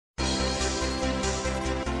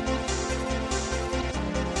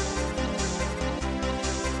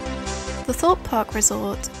The Thorpe Park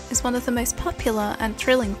Resort is one of the most popular and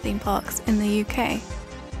thrilling theme parks in the UK.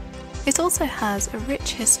 It also has a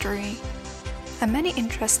rich history and many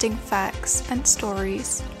interesting facts and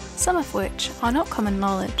stories, some of which are not common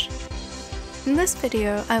knowledge. In this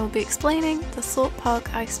video I will be explaining the Thorpe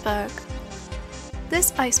Park Iceberg.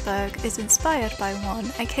 This iceberg is inspired by one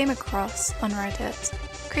I came across on Reddit,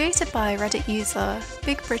 created by Reddit user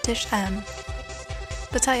Big British M,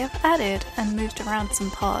 but I have added and moved around some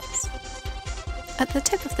parts. At the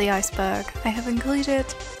tip of the iceberg, I have included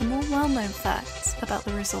the more well-known facts about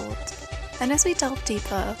the resort, and as we delve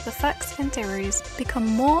deeper, the facts and theories become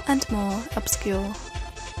more and more obscure.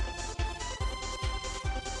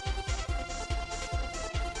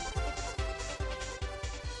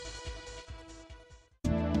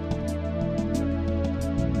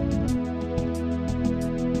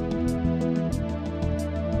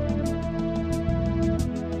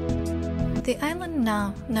 The island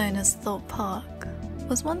now known as Thorpe Park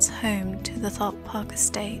was once home to the Thorpe Park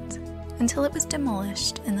estate until it was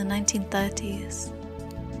demolished in the 1930s.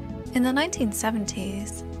 In the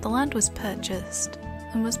 1970s, the land was purchased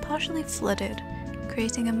and was partially flooded,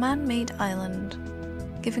 creating a man-made island,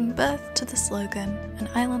 giving birth to the slogan, "An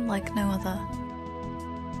island like no other."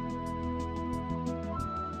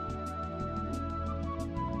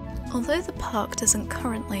 Although the park doesn't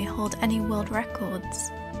currently hold any world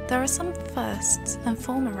records, there are some firsts and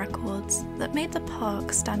former records that made the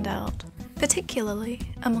park stand out, particularly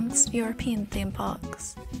amongst European theme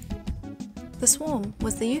parks. The Swarm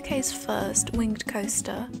was the UK's first winged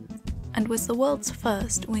coaster, and was the world's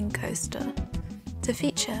first wing coaster to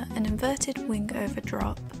feature an inverted wing over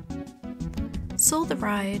drop. Soar the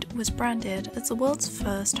Ride was branded as the world's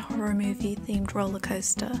first horror movie themed roller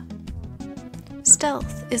coaster.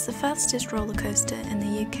 Stealth is the fastest roller coaster in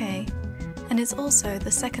the UK, and is also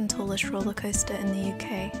the second tallest roller coaster in the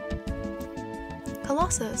UK.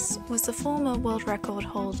 Colossus was the former world record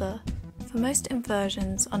holder for most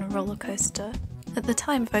inversions on a roller coaster at the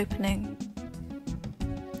time of opening.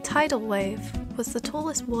 Tidal Wave was the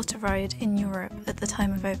tallest water ride in Europe at the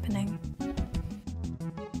time of opening.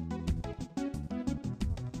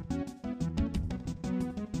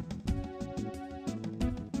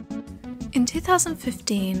 In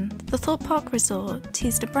 2015, the Thorpe Park Resort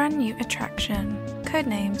teased a brand new attraction,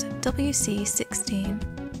 codenamed WC16,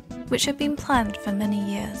 which had been planned for many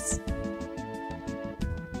years.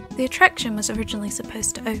 The attraction was originally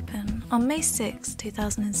supposed to open on May 6,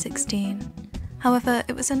 2016. However,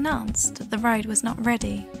 it was announced that the ride was not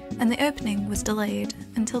ready and the opening was delayed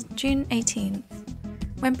until June 18th,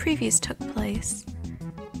 when previews took place,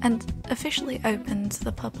 and officially opened to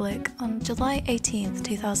the public on July 18,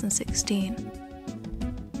 2016.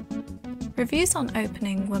 Reviews on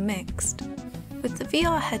opening were mixed, with the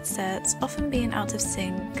VR headsets often being out of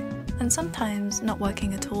sync and sometimes not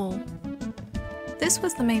working at all. This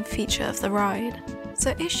was the main feature of the ride,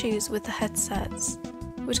 so issues with the headsets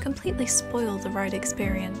would completely spoil the ride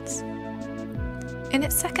experience. In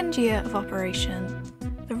its second year of operation,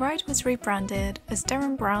 the ride was rebranded as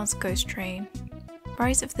Derren Brown's Ghost Train: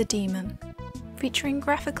 Rise of the Demon, featuring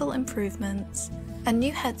graphical improvements and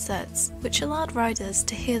new headsets which allowed riders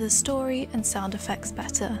to hear the story and sound effects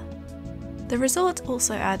better. The resort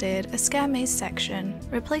also added a scare maze section,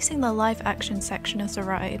 replacing the live action section of the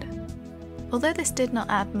ride, although this did not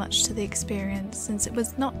add much to the experience since it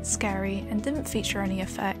was not scary and didn't feature any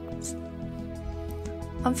effects.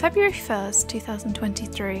 On February 1st,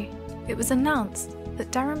 2023, it was announced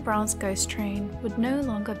that Derren Brown's Ghost Train would no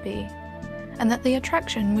longer be, and that the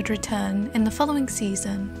attraction would return in the following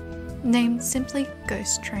season, named simply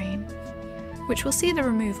Ghost Train, which will see the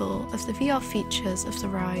removal of the VR features of the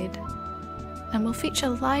ride, and will feature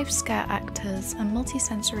live scare actors and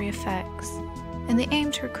multi-sensory effects in the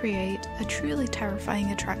aim to create a truly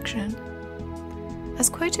terrifying attraction. As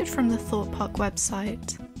quoted from the Thorpe Park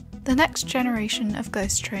website, the next generation of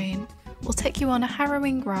Ghost Train will take you on a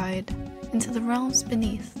harrowing ride into the realms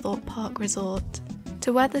beneath Thorpe Park Resort,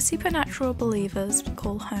 to where the supernatural believers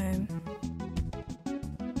call home.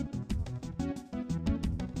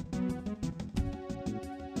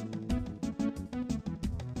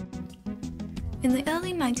 In the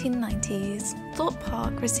early 1990s, Thorpe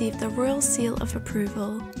Park received the Royal Seal of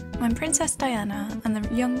Approval when Princess Diana and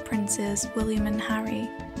the young princes William and Harry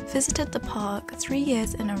visited the park 3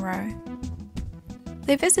 years in a row.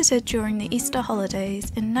 They visited during the Easter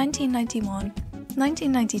holidays in 1991,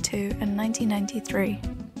 1992 and 1993.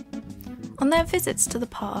 On their visits to the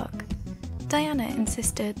park, Diana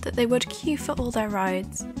insisted that they would queue for all their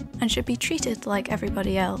rides and should be treated like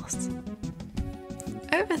everybody else.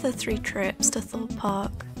 Over the 3 trips to Thorpe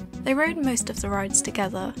Park, they rode most of the rides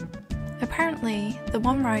together, Apparently, the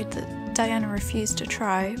one ride that Diana refused to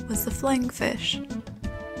try was the flying fish.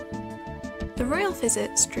 The royal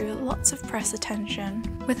visits drew lots of press attention,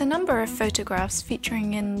 with a number of photographs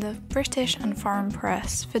featuring in the British and foreign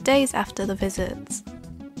press for days after the visits.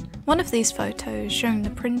 One of these photos, showing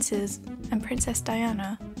the princes and Princess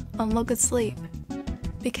Diana on log asleep,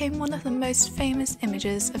 became one of the most famous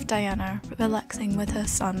images of Diana relaxing with her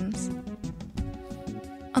sons.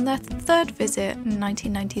 On their third visit in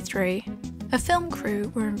 1993, a film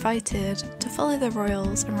crew were invited to follow the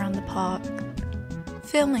royals around the park,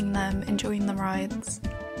 filming them enjoying the rides.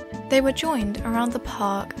 They were joined around the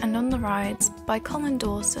park and on the rides by Colin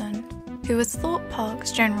Dawson, who was Thorpe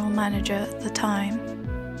Park's general manager at the time.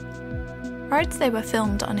 Rides they were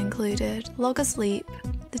filmed on included Log Asleep,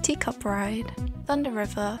 the Teacup Ride, Thunder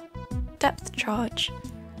River, Depth Charge,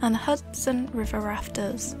 and the Hudson River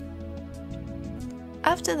Rafters.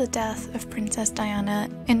 After the death of Princess Diana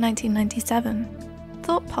in 1997,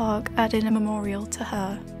 Thorpe Park added a memorial to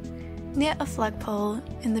her, near a flagpole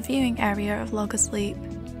in the viewing area of Log Asleep.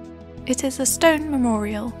 It is a stone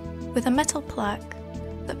memorial with a metal plaque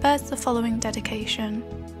that bears the following dedication: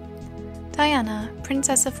 Diana,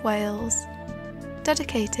 Princess of Wales,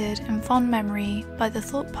 dedicated in fond memory by the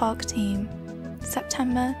Thorpe Park team,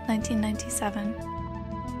 September 1997.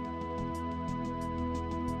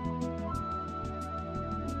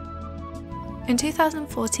 In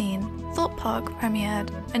 2014, Thorpe Park premiered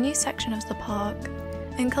a new section of the park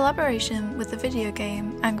in collaboration with the video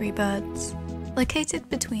game Angry Birds, located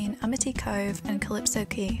between Amity Cove and Calypso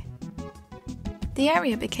Key. The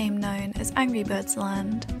area became known as Angry Birds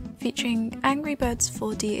Land, featuring Angry Birds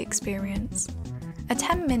 4D Experience, a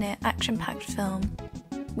 10-minute action-packed film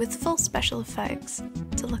with full special effects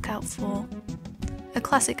to look out for, a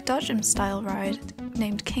classic Dodgems-style ride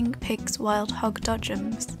named King Pig's Wild Hog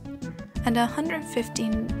Dodgems, and a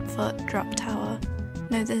 115-foot drop tower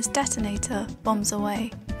known as Detonator Bombs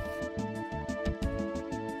Away.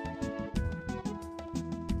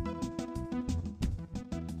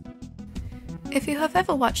 If you have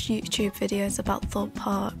ever watched YouTube videos about Thorpe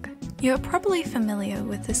Park, you are probably familiar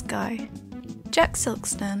with this guy. Jack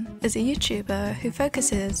Silkston is a YouTuber who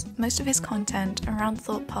focuses most of his content around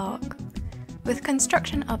Thorpe Park, with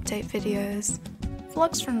construction update videos,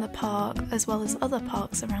 vlogs from the park as well as other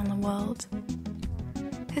parks around the world.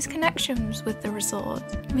 His connections with the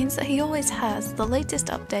resort means that he always has the latest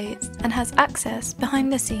updates and has access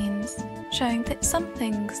behind the scenes, showing that some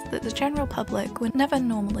things that the general public would never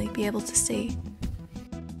normally be able to see.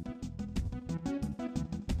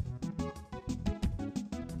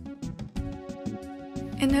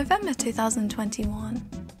 In November 2021,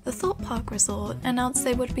 the Thorpe Park Resort announced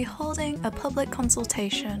they would be holding a public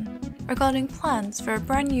consultation regarding plans for a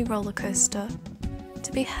brand new roller coaster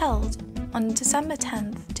to be held on December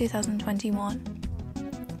 10, 2021.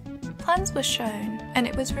 Plans were shown, and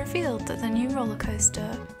it was revealed that the new roller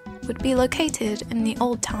coaster would be located in the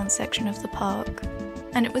Old Town section of the park,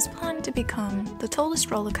 and it was planned to become the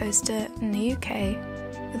tallest roller coaster in the UK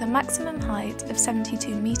with a maximum height of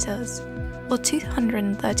 72 metres, or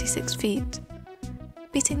 236 feet,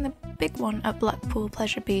 beating the big one at Blackpool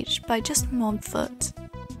Pleasure Beach by just 1 foot.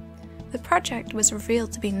 The project was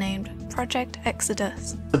revealed to be named Project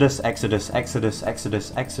Exodus.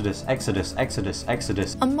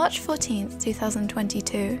 Exodus. On March 14,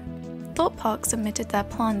 2022, Thorpe Park submitted their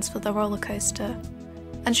plans for the roller coaster,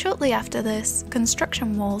 and shortly after this,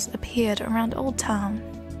 construction walls appeared around Old Town.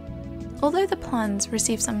 Although the plans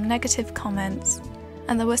received some negative comments,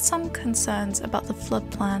 and there were some concerns about the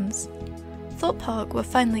flood plans, Thorpe Park were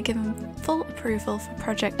finally given full approval for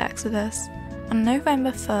Project Exodus on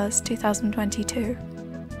November 1, 2022.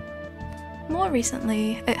 More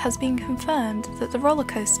recently, it has been confirmed that the roller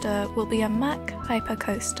coaster will be a Mack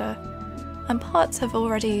hypercoaster, and parts have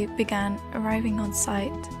already begun arriving on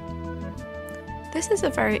site. This is a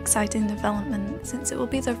very exciting development since it will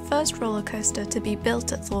be the first roller coaster to be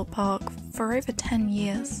built at Thorpe Park for over 10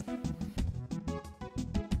 years.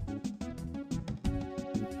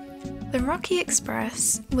 The Rocky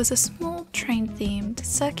Express was a small train-themed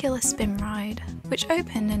circular spin ride which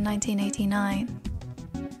opened in 1989.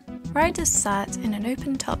 Riders sat in an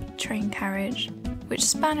open-top train carriage which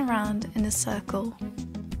span around in a circle.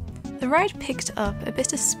 The ride picked up a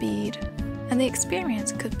bit of speed, and the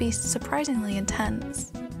experience could be surprisingly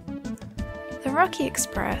intense. The Rocky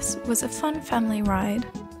Express was a fun family ride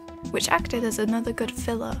which acted as another good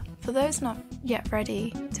filler for those not yet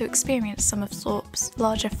ready to experience some of Thorpe's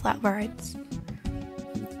larger flat rides.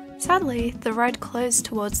 Sadly, the ride closed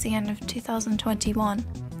towards the end of 2021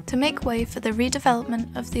 to make way for the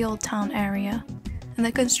redevelopment of the Old Town area and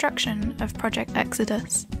the construction of Project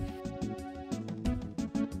Exodus.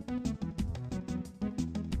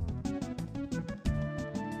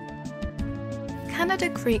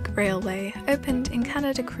 Canada Creek Railway opened in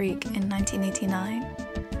Canada Creek in 1989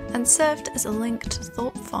 and served as a link to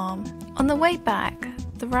Thorpe Farm. On the way back,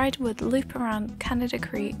 the ride would loop around Canada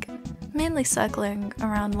Creek, mainly circling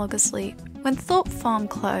around Loggers Leap. When Thorpe Farm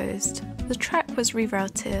closed, the track was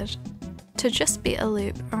rerouted to just be a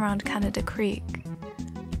loop around Canada Creek,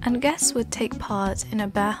 and guests would take part in a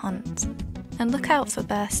bear hunt and look out for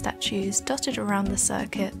bear statues dotted around the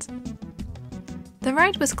circuit. The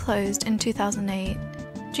ride was closed in 2008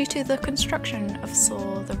 due to the construction of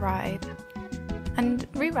Soar the Ride, and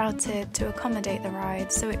rerouted to accommodate the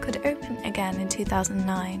ride so it could open again in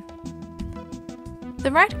 2009.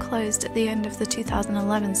 The ride closed at the end of the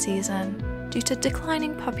 2011 season due to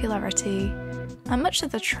declining popularity, and much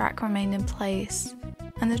of the track remained in place,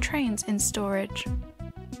 and the trains in storage.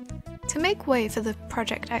 To make way for the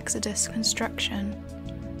Project Exodus construction,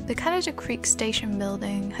 the Canada Creek Station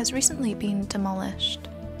building has recently been demolished.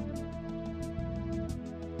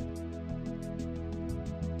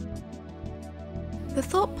 The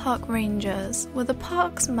Thorpe Park Rangers were the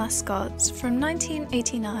park's mascots from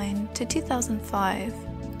 1989 to 2005,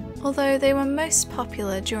 although they were most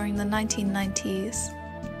popular during the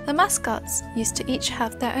 1990s. The mascots used to each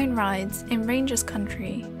have their own rides in Rangers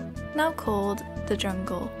Country, now called the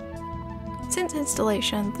Jungle. Since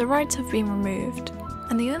installation, the rides have been removed,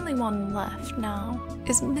 and the only one left now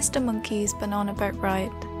is Mr. Monkey's Banana Boat Ride.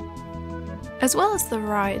 As well as the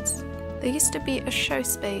rides, there used to be a show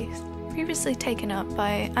space previously taken up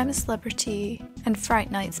by I'm a Celebrity and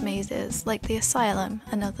Fright Nights mazes like the Asylum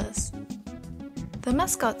and others. The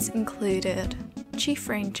mascots included Chief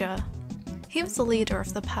Ranger. He was the leader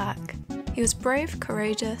of the pack. He was brave,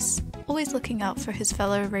 courageous, always looking out for his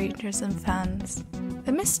fellow rangers and fans.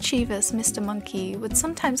 The mischievous Mr. Monkey would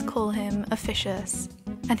sometimes call him officious,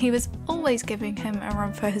 and he was always giving him a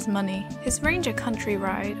run for his money. His Ranger Country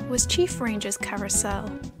ride was Chief Ranger's Carousel.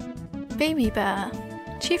 Baby Bear,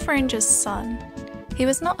 Chief Ranger's son. He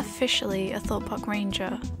was not officially a Thorpe Park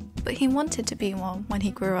Ranger, but he wanted to be one when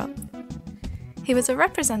he grew up. He was a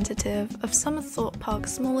representative of some of Thorpe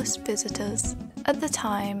Park's smallest visitors at the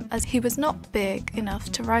time, as he was not big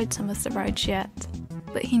enough to ride some of the rides yet,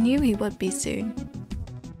 but he knew he would be soon.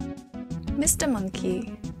 Mr.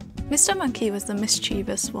 Monkey. Mr. Monkey was the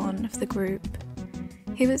mischievous one of the group.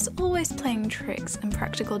 He was always playing tricks and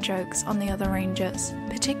practical jokes on the other rangers,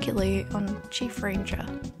 particularly on Chief Ranger.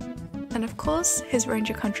 And of course, his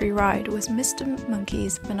Ranger Country ride was Mr.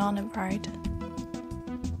 Monkey's Banana Ride.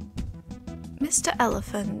 Mr.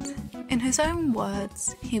 Elephant. In his own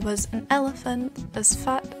words, he was an elephant as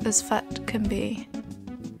fat can be.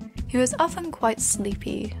 He was often quite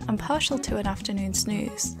sleepy and partial to an afternoon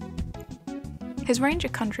snooze. His Ranger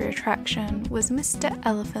Country attraction was Mr.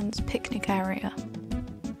 Elephant's picnic area.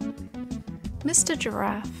 Mr.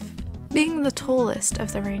 Giraffe. Being the tallest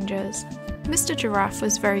of the rangers, Mr. Giraffe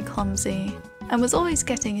was very clumsy and was always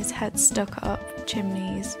getting his head stuck up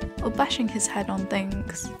chimneys or bashing his head on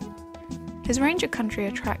things. His Ranger Country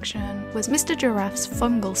attraction was Mr. Giraffe's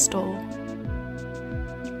fungal stall.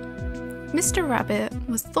 Mr. Rabbit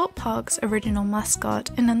was Thorpe Park's original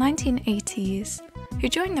mascot in the 1980s, who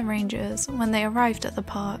joined the Rangers when they arrived at the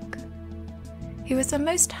park. He was the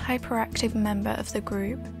most hyperactive member of the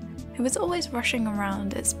group, who was always rushing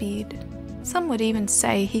around at speed. Some would even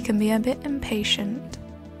say he can be a bit impatient.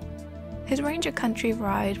 His Ranger Country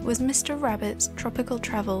ride was Mr. Rabbit's Tropical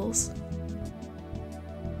Travels.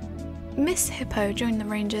 Miss Hippo joined the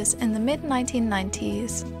Rangers in the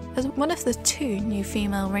mid-1990s as one of the 2 new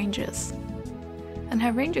female Rangers, and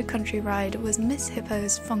her Ranger Country ride was Miss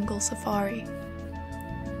Hippo's Fungal Safari.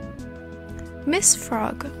 Miss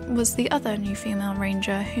Frog was the other new female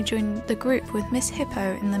Ranger who joined the group with Miss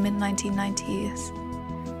Hippo in the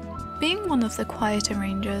mid-1990s. Being one of the quieter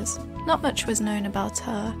Rangers, not much was known about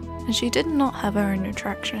her, and she did not have her own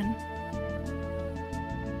attraction.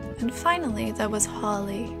 And finally there was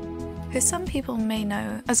Harley, who some people may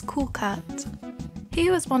know as Cool Cat.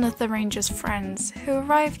 He was one of the Rangers' friends who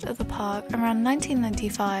arrived at the park around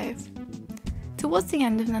 1995. Towards the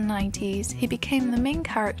end of the 90s, he became the main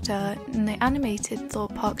character in the animated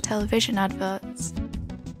Thorpe Park television adverts.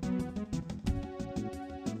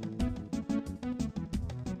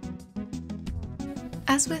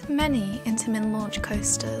 As with many Intamin launch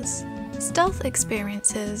coasters, Stealth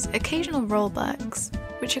experiences occasional rollbacks,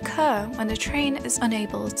 which occur when a train is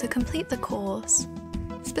unable to complete the course,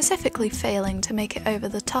 specifically failing to make it over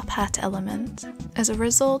the top hat element as a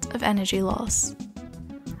result of energy loss.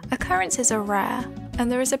 Occurrences are rare,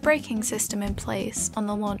 and there is a braking system in place on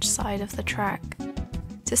the launch side of the track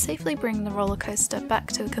to safely bring the roller coaster back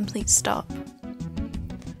to a complete stop.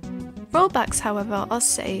 Rollbacks, however, are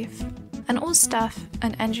safe, and all staff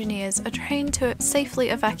and engineers are trained to safely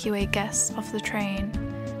evacuate guests off the train.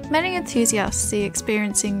 Many enthusiasts see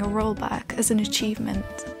experiencing a rollback as an achievement.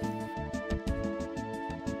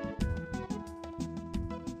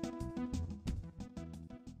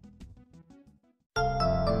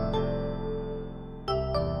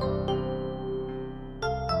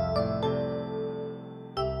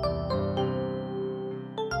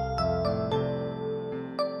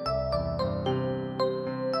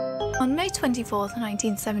 On May 24,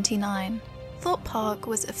 1979, Thorpe Park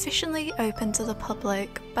was officially opened to the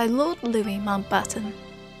public by Lord Louis Mountbatten.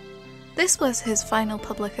 This was his final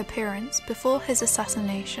public appearance before his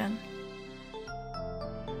assassination.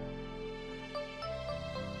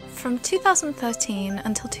 From 2013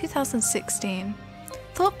 until 2016,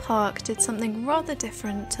 Thorpe Park did something rather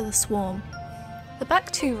different to the swarm. The back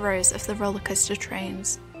two rows of the rollercoaster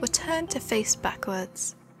trains were turned to face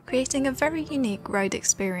backwards, creating a very unique ride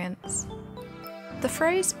experience. The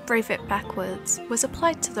phrase "Brave it backwards" was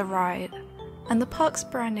applied to the ride, and the park's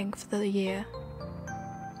branding for the year.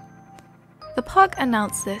 The park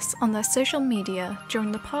announced this on their social media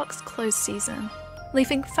during the park's closed season,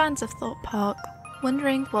 leaving fans of Thorpe Park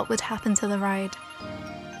wondering what would happen to the ride,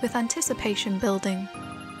 with anticipation building.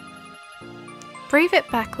 Brave it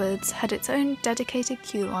backwards had its own dedicated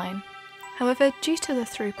queue line. However, due to the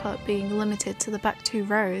throughput being limited to the back two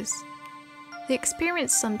rows, the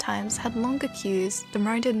experience sometimes had longer queues than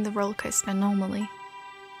riding the rollercoaster normally.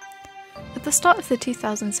 At the start of the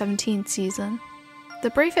 2017 season,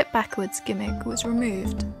 the Brave It Backwards gimmick was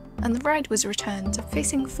removed, and the ride was returned to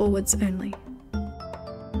facing forwards only.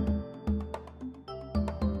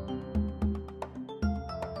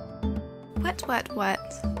 Wet Wet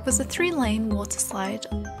Wet was a 3-lane water slide.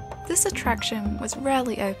 This attraction was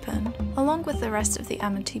rarely open, along with the rest of the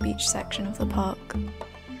Amity Beach section of the park.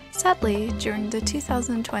 Sadly, during the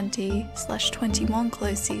 2020/21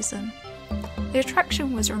 closed season, the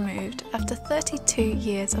attraction was removed after 32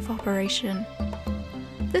 years of operation.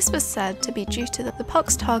 This was said to be due to the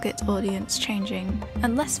park's target audience changing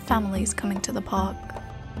and less families coming to the park.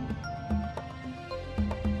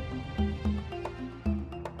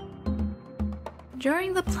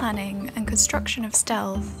 During the planning and construction of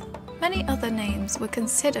Stealth, many other names were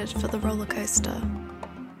considered for the roller coaster.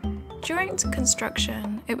 During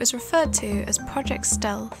construction, it was referred to as Project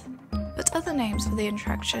Stealth, but other names for the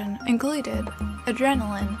attraction included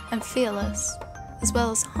Adrenaline and Fearless, as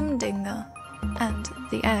well as Humdinger and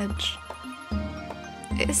The Edge.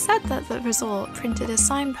 It is said that the resort printed a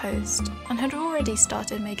signpost and had already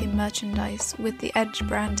started making merchandise with the Edge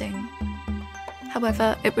branding.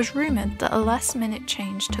 However, it was rumoured that a last-minute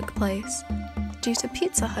change took place due to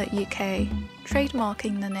Pizza Hut UK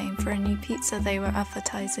trademarking the name for a new pizza they were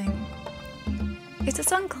advertising. It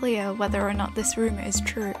is unclear whether or not this rumour is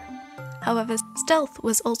true. However, Stealth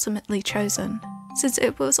was ultimately chosen, since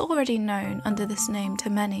it was already known under this name to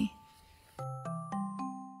many.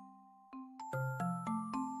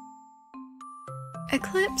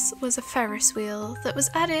 Eclipse was a Ferris wheel that was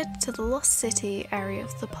added to the Lost City area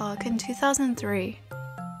of the park in 2003.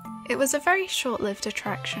 It was a very short-lived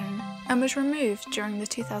attraction and was removed during the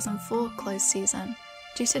 2004 closed season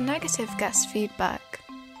due to negative guest feedback.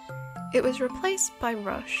 It was replaced by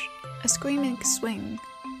Rush, a screaming swing,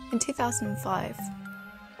 in 2005.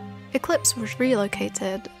 Eclipse was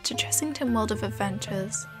relocated to Chessington World of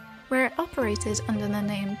Adventures, where it operated under the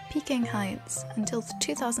name Peking Heights until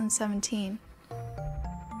 2017.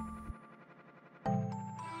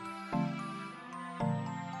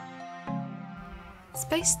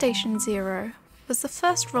 Space Station Zero was the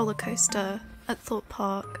first roller coaster at Thorpe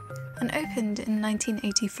Park and opened in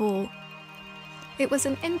 1984. It was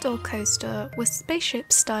an indoor coaster with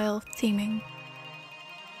spaceship-style theming.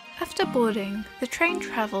 After boarding, the train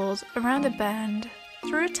travelled around a bend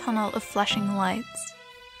through a tunnel of flashing lights.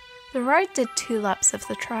 The ride did 2 laps of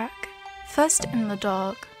the track, first in the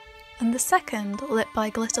dark, and the second lit by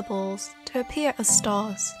glitter balls to appear as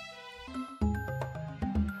stars.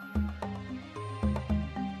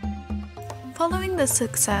 Following the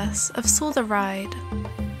success of Soar the Ride,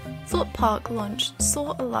 Thorpe Park launched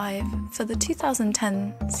Soar Alive for the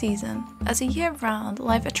 2010 season as a year-round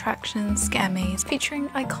live attraction scare maze featuring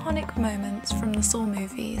iconic moments from the Saw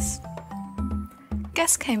movies.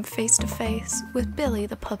 Guests came face to face with Billy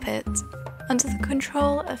the Puppet under the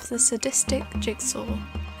control of the sadistic Jigsaw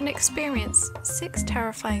and experienced 6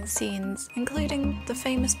 terrifying scenes, including the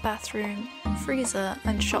famous bathroom, freezer,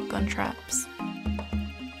 and shotgun traps.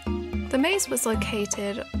 The maze was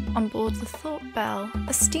located on board the Thorpe Bell,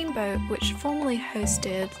 a steamboat which formerly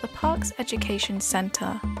hosted the park's education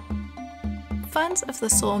centre. Fans of the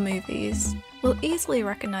Saw movies will easily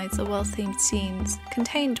recognise the well-themed scenes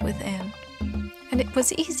contained within, and it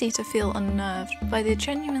was easy to feel unnerved by the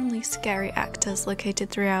genuinely scary actors located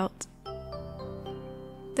throughout.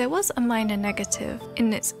 There was a minor negative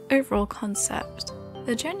in its overall concept.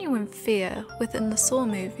 The genuine fear within the Saw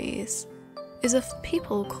movies is of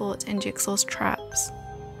people caught in Jigsaw's traps,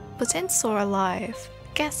 but in Saw Alive,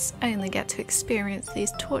 guests only get to experience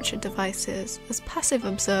these torture devices as passive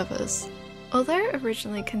observers. Although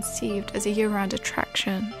originally conceived as a year-round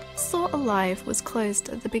attraction, Saw Alive was closed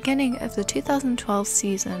at the beginning of the 2012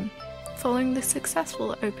 season, following the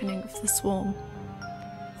successful opening of The Swarm.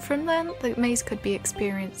 From then, the maze could be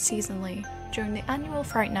experienced seasonally during the annual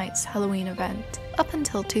Fright Nights Halloween event, up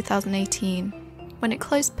until 2018, when it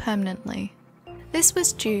closed permanently. This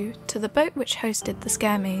was due to the boat which hosted the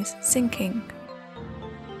scare maze sinking.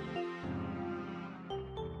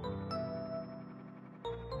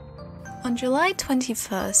 On July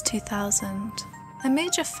 21st, 2000, a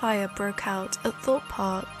major fire broke out at Thorpe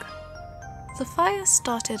Park. The fire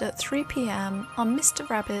started at 3 PM on Mr.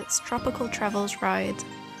 Rabbit's Tropical Travels ride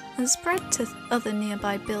and spread to other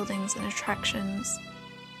nearby buildings and attractions.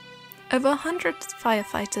 Over 100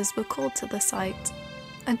 firefighters were called to the site,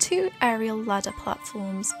 and 2 aerial ladder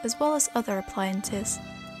platforms, as well as other appliances,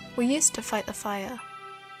 were used to fight the fire.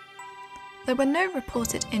 There were no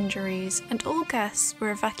reported injuries, and all guests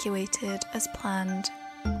were evacuated as planned,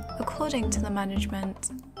 according to the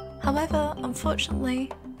management. However,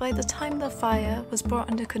 unfortunately, by the time the fire was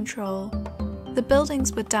brought under control, the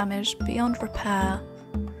buildings were damaged beyond repair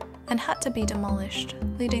and had to be demolished,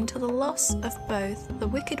 leading to the loss of both the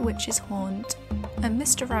Wicked Witch's Haunt and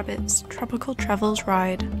Mr. Rabbit's Tropical Travels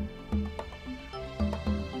ride.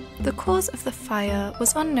 The cause of the fire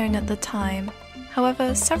was unknown at the time.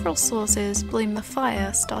 However, several sources blame the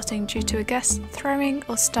fire starting due to a guest throwing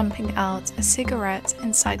or stumping out a cigarette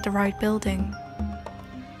inside the ride building.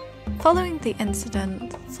 Following the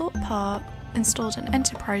incident, Thorpe Park installed an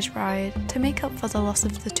Enterprise ride to make up for the loss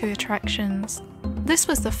of the 2 attractions. This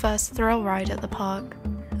was the first thrill ride at the park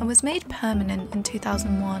and was made permanent in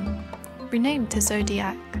 2001, renamed to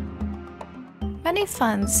Zodiac. Many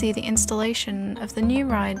fans see the installation of the new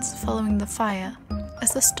rides following the fire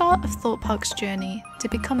as the start of Thorpe Park's journey to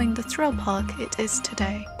becoming the thrill park it is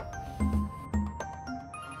today.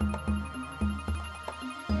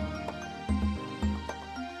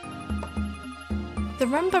 The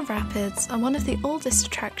Rumba Rapids are one of the oldest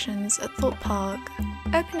attractions at Thorpe Park,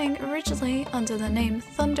 opening originally under the name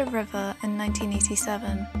Thunder River in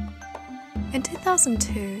 1987. In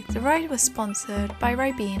 2002, the ride was sponsored by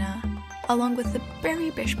Ribena, along with the Berry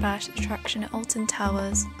Bish Bash attraction at Alton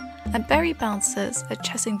Towers and Berry Bouncers at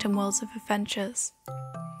Chessington Worlds of Adventures.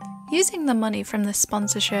 Using the money from this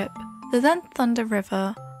sponsorship, the then Thunder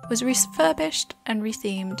River was refurbished and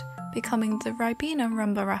rethemed, becoming the Ribena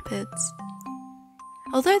Rumba Rapids.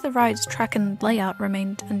 Although the ride's track and layout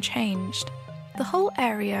remained unchanged, the whole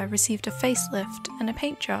area received a facelift and a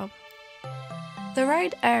paint job. The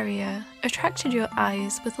ride area attracted your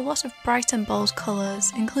eyes with a lot of bright and bold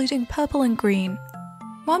colours, including purple and green.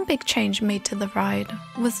 One big change made to the ride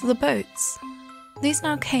was the boats. These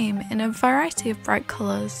now came in a variety of bright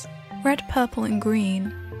colours, red, purple and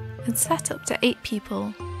green, and sat up to 8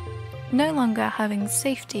 people, no longer having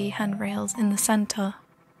safety handrails in the centre.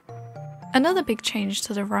 Another big change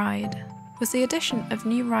to the ride was the addition of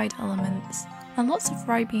new ride elements and lots of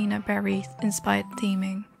Ribena berry-inspired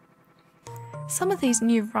theming. Some of these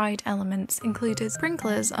new ride elements included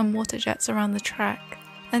sprinklers and water jets around the track,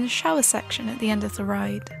 and a shower section at the end of the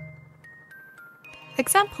ride.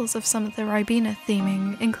 Examples of some of the Ribena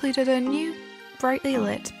theming included a new, brightly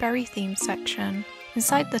lit berry-themed section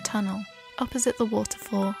inside the tunnel, opposite the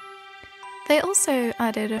waterfall. They also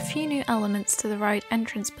added a few new elements to the ride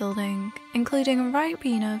entrance building, including a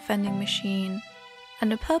Ribena vending machine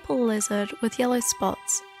and a purple lizard with yellow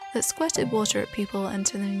spots that squirted water at people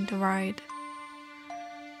entering the ride.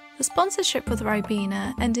 The sponsorship with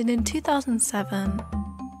Ribena ended in 2007,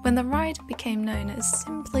 when the ride became known as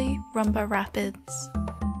simply Rumba Rapids.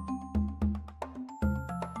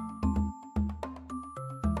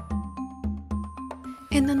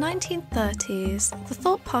 In the 1930s, the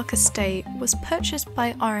Thorpe Park estate was purchased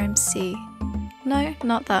by RMC. No,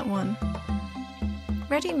 not that one.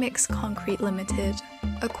 Ready Mix Concrete Limited,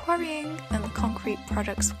 a quarrying and concrete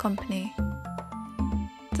products company.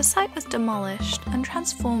 The site was demolished and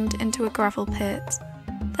transformed into a gravel pit,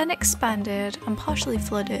 then expanded and partially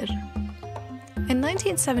flooded. In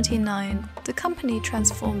 1979, the company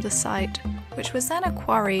transformed the site, which was then a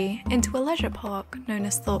quarry, into a leisure park known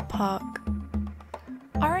as Thorpe Park.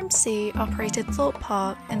 RMC operated Thorpe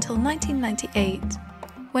Park until 1998,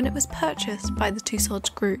 when it was purchased by the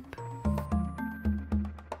Tussauds Group.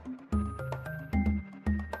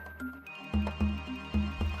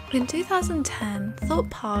 In 2010, Thorpe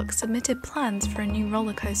Park submitted plans for a new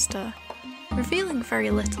roller coaster, revealing very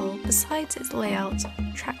little besides its layout,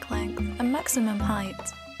 track length, and maximum height.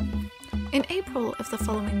 In April of the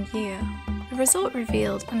following year, the resort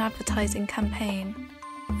revealed an advertising campaign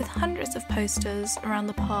with hundreds of posters around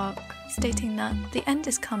the park stating that the end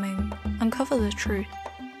is coming, uncover the truth.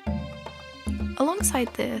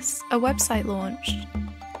 Alongside this, a website launched,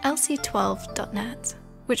 lc12.net,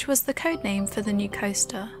 which was the code name for the new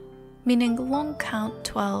coaster, meaning long count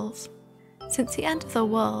 12, since the end of the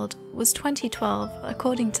world was 2012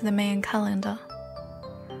 according to the Mayan calendar.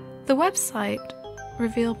 The website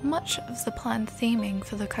revealed much of the planned theming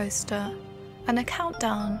for the coaster and a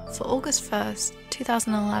countdown for August 1st,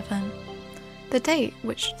 2011, the date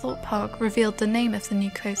which Thorpe Park revealed the name of the new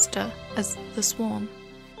coaster as The Swarm.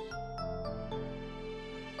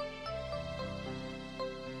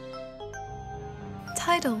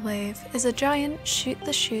 Tidal Wave is a giant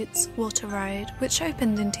shoot-the-chutes water ride which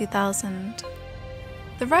opened in 2000.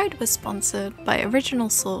 The ride was sponsored by Original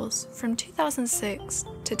Source from 2006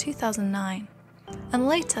 to 2009, and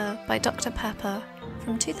later by Dr. Pepper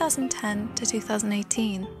from 2010 to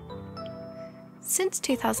 2018. Since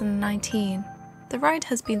 2019, the ride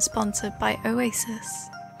has been sponsored by Oasis.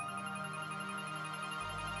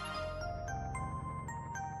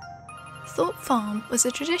 Thorpe Farm was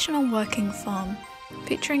a traditional working farm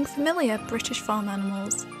featuring familiar British farm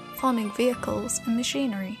animals, farming vehicles and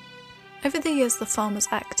machinery. Over the years the farm was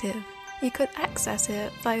active, you could access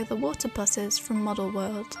it via the water buses from Model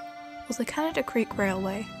World or the Canada Creek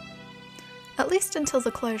Railway. At least until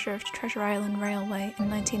the closure of Treasure Island Railway in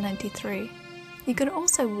 1993, you could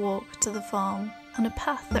also walk to the farm on a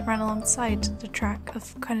path that ran alongside the track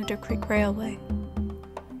of Canada Creek Railway.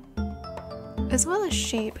 As well as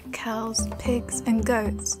sheep, cows, pigs and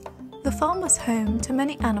goats, the farm was home to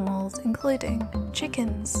many animals including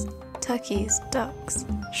chickens, turkeys, ducks,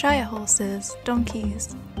 shire horses,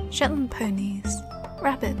 donkeys, Shetland ponies,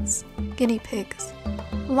 rabbits, guinea pigs,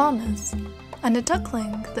 llamas, and a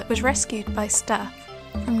duckling that was rescued by staff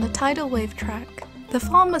from the tidal wave track. The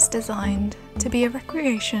farm was designed to be a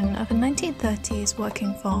recreation of a 1930s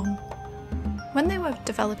working farm. When they were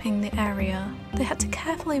developing the area, they had to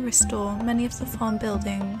carefully restore many of the farm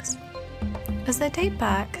buildings, as they date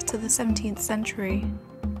back to the 17th century.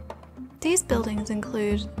 These buildings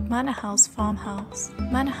include Manor House Farmhouse,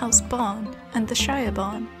 Manor House Barn, and the Shire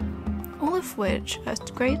Barn, all of which are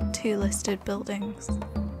Grade 2 listed buildings.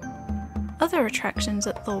 Other attractions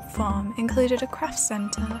at Thorpe Farm included a crafts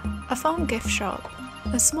centre, a farm gift shop,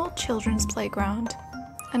 a small children's playground,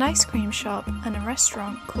 an ice cream shop and a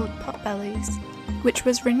restaurant called Potbellies, which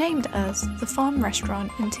was renamed as the Farm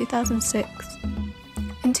Restaurant in 2006.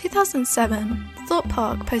 In 2007, Thorpe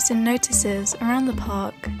Park posted notices around the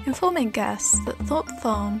park informing guests that Thorpe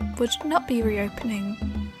Farm would not be reopening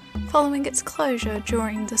following its closure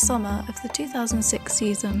during the summer of the 2006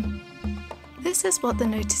 season. This is what the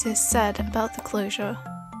notices said about the closure.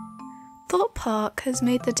 Thorpe Park has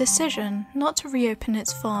made the decision not to reopen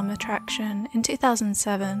its farm attraction in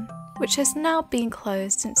 2007, which has now been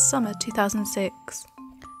closed since summer 2006.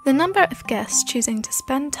 The number of guests choosing to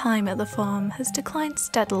spend time at the farm has declined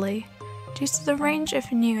steadily due to the range of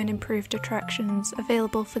new and improved attractions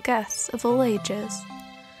available for guests of all ages,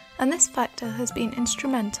 and this factor has been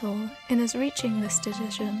instrumental in us reaching this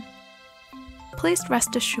decision. Please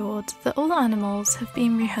rest assured that all animals have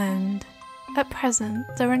been rehomed. At present,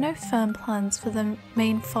 there are no firm plans for the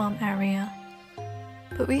main farm area,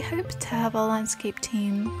 but we hope to have our landscape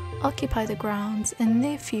team occupy the grounds in the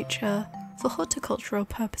near future for horticultural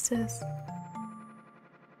purposes.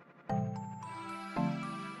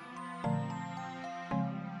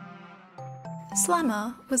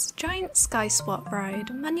 Slammer was a giant sky swap ride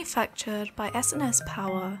manufactured by S&S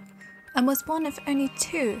Power and was one of only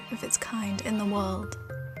 2 of its kind in the world,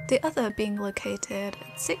 the other being located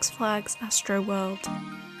at Six Flags Astro World.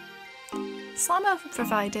 Slammer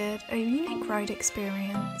provided a unique ride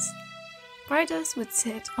experience. Riders would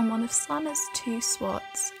sit on one of Slammer's 2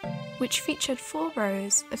 swats, which featured 4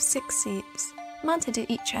 rows of 6 seats mounted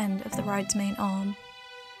at each end of the ride's main arm.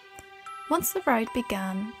 Once the ride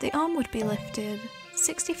began, the arm would be lifted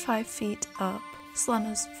 65 feet up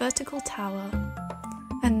Slammer's vertical tower,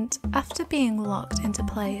 and after being locked into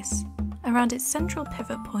place, around its central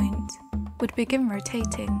pivot point, would begin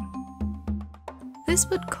rotating. This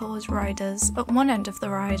would cause riders at one end of the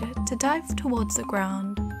ride to dive towards the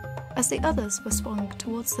ground, as the others were swung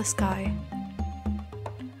towards the sky.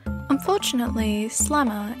 Unfortunately,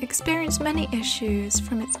 Slammer experienced many issues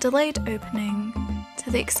from its delayed opening to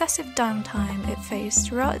the excessive downtime it faced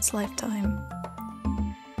throughout its lifetime.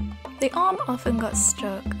 The arm often got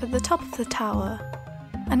stuck at the top of the tower,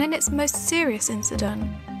 and in its most serious incident,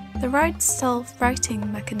 the ride's self-righting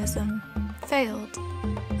mechanism failed,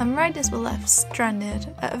 and riders were left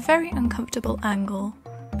stranded at a very uncomfortable angle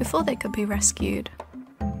before they could be rescued.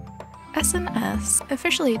 S&S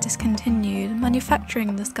officially discontinued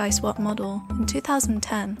manufacturing the SkySwap model in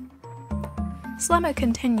 2010. Slammer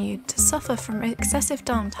continued to suffer from excessive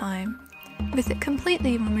downtime, with it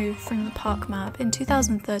completely removed from the park map in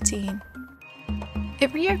 2013.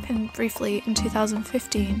 It reopened briefly in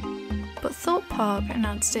 2015, but Thorpe Park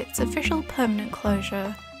announced its official permanent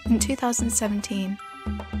closure in 2017.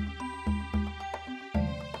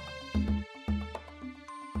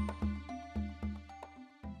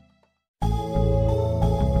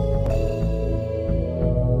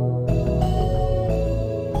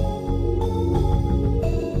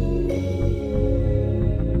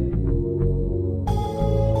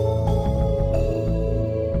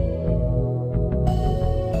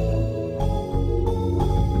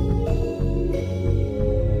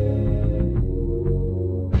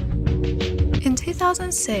 In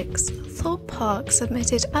 2006, Thorpe Park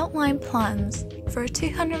submitted outline plans for a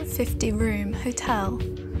 250-room hotel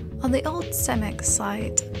on the old Cemex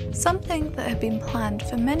site, something that had been planned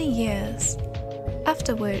for many years,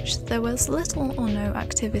 after which there was little or no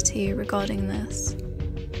activity regarding this.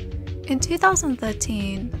 In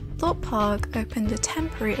 2013, Thorpe Park opened a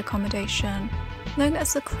temporary accommodation known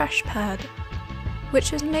as the Crash Pad,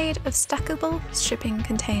 which was made of stackable shipping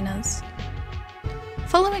containers.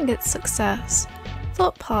 Following its success,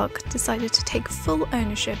 Thorpe Park decided to take full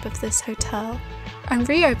ownership of this hotel and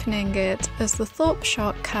reopening it as the Thorpe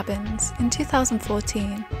Shark Cabins in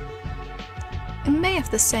 2014. In May of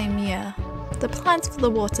the same year, the plans for the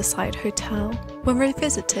waterside hotel were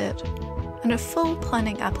revisited and a full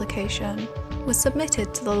planning application was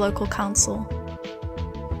submitted to the local council.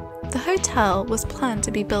 The hotel was planned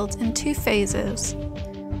to be built in 2 phases.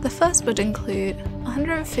 The first would include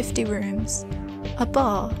 150 rooms, a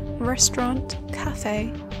bar, restaurant,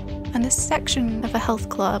 cafe, and a section of a health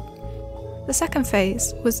club. The second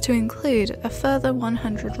phase was to include a further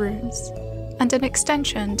 100 rooms and an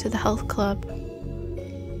extension to the health club.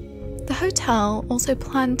 The hotel also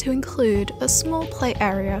planned to include a small play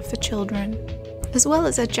area for children, as well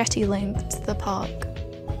as a jetty link to the park.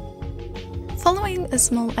 Following a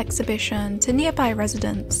small exhibition to nearby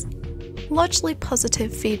residents, largely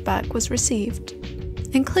positive feedback was received,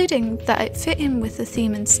 including that it fit in with the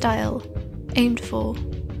theme and style aimed for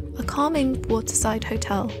a calming waterside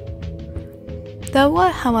hotel. There were,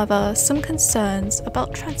 however, some concerns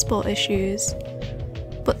about transport issues,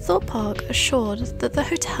 but Thorpe Park assured that the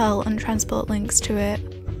hotel and transport links to it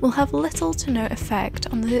will have little to no effect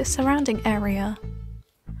on the surrounding area.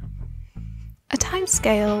 A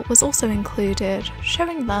timescale was also included,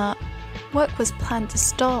 showing that work was planned to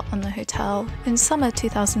start on the hotel in summer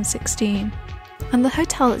 2016, and the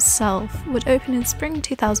hotel itself would open in spring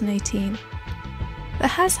 2018. There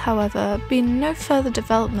has, however, been no further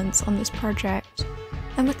developments on this project,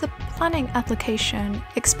 and with the planning application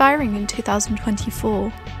expiring in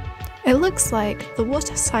 2024, it looks like the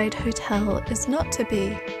waterside hotel is not to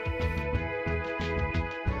be.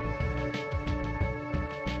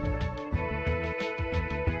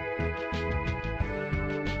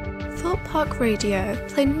 Thorpe Park Radio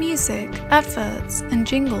played music, adverts, and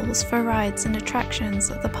jingles for rides and attractions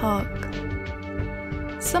at the park.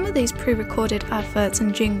 Some of these pre-recorded adverts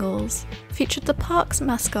and jingles featured the park's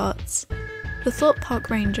mascots, the Thorpe Park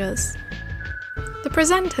Rangers. The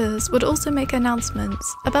presenters would also make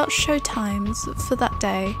announcements about show times for that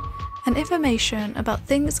day and information about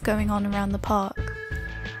things going on around the park.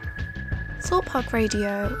 Thorpe Park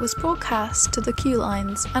Radio was broadcast to the queue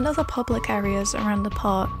lines and other public areas around the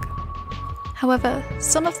park. However,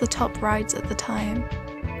 some of the top rides at the time,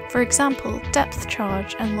 for example Depth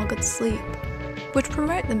Charge and Loggered Sleep, would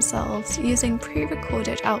promote themselves using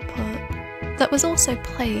pre-recorded output that was also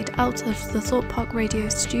played out of the Thorpe Park Radio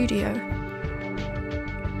studio.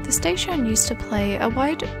 The station used to play a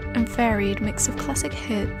wide and varied mix of classic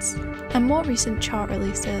hits and more recent chart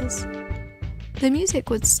releases. The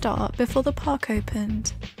music would start before the park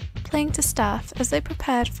opened, playing to staff as they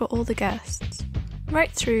prepared for all the guests,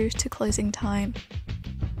 right through to closing time.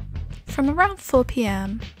 From around 4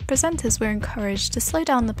 PM, presenters were encouraged to slow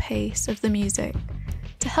down the pace of the music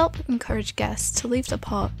to help encourage guests to leave the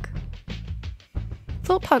park.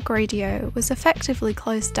 Thorpe Park Radio was effectively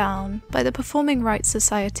closed down by the Performing Rights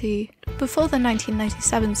Society before the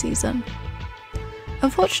 1997 season.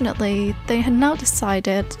 Unfortunately, they had now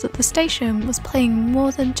decided that the station was playing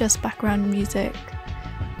more than just background music,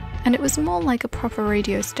 and it was more like a proper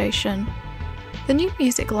radio station. The new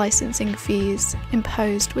music licensing fees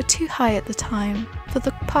imposed were too high at the time for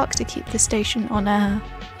the park to keep the station on air.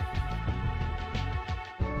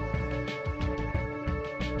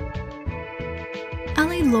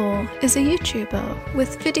 Ali Law is a YouTuber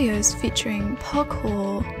with videos featuring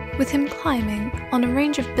parkour, with him climbing on a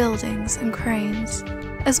range of buildings and cranes,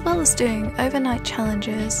 as well as doing overnight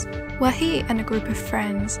challenges where he and a group of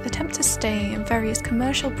friends attempt to stay in various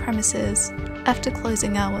commercial premises after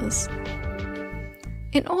closing hours.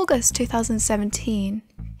 In August 2017,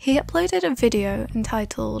 he uploaded a video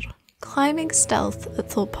entitled "Climbing Stealth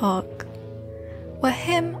at Thorpe Park," where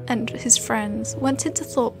him and his friends went into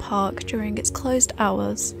Thorpe Park during its closed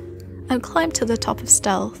hours and climbed to the top of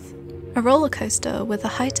Stealth, a roller coaster with a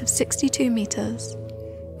height of 62 meters,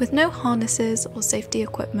 with no harnesses or safety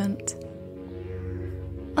equipment.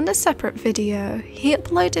 On a separate video, he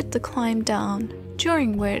uploaded the climb down,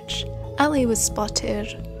 during which Ali was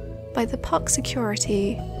spotted by the park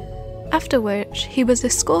security, after which he was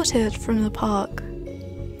escorted from the park.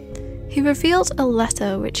 He revealed a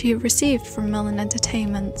letter which he received from Merlin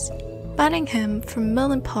Entertainments, banning him from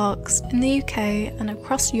Merlin parks in the UK and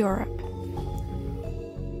across Europe.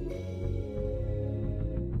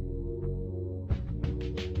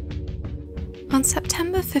 On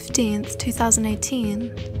September 15,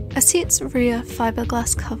 2018, a seat's rear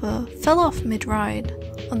fiberglass cover fell off mid-ride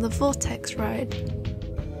on the Vortex ride.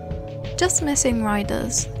 Just missing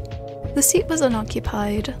riders. The seat was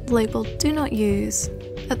unoccupied, labelled "Do Not Use,"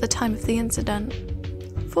 at the time of the incident.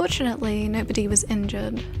 Fortunately, nobody was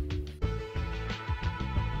injured.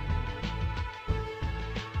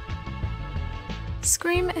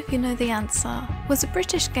 Scream If You Know the Answer was a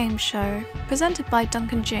British game show presented by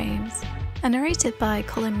Duncan James and narrated by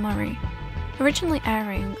Colin Murray, originally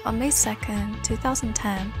airing on May 2nd,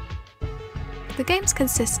 2010. The games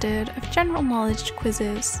consisted of general knowledge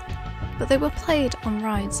quizzes, but they were played on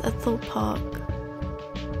rides at Thorpe Park.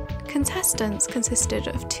 Contestants consisted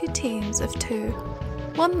of 2 teams of 2,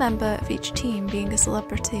 one member of each team being a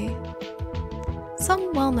celebrity.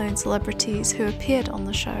 Some well-known celebrities who appeared on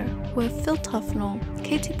the show were Phil Tufnell,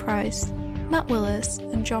 Katie Price, Matt Willis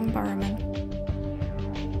and John Barrowman.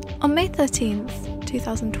 On May 13th,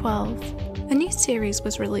 2012, a new series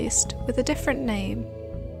was released with a different name,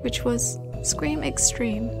 which was Scream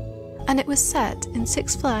Extreme, and it was set in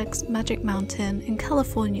Six Flags Magic Mountain in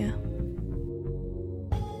California.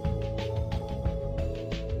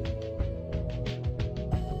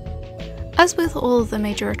 As with all the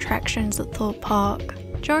major attractions at Thorpe Park,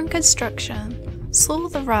 during construction, Saw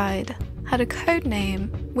the Ride had a code name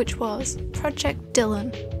which was Project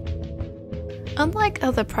Dylan. Unlike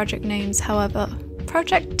other project names, however,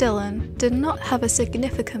 Project Dylan did not have a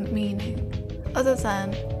significant meaning, other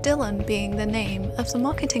than Dylan being the name of the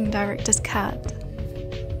marketing director's cat.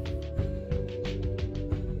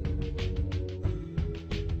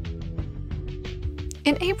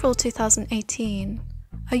 In April 2018,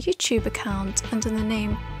 a YouTube account under the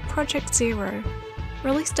name Project Zero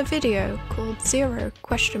released a video called Zero?,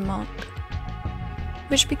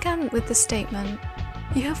 which began with the statement,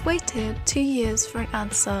 "You have waited 2 years for an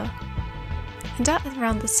answer." And at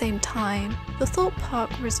around the same time, the Thorpe Park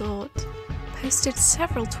Resort posted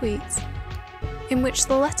several tweets in which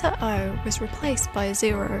the letter O was replaced by a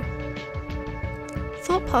 0.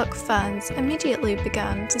 Thorpe Park fans immediately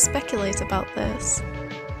began to speculate about this,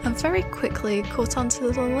 and very quickly caught on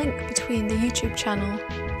to the link between the YouTube channel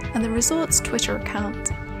and the resort's Twitter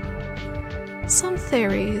account. Some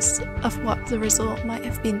theories of what the resort might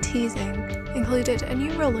have been teasing included a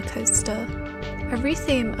new roller coaster, a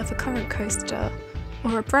retheme of a current coaster,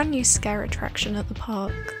 or a brand new scare attraction at the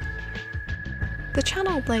park. The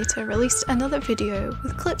channel later released another video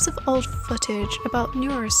with clips of old footage about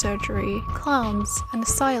neurosurgery, clowns, an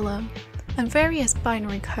asylum, and various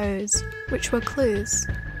binary codes, which were clues.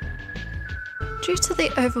 Due to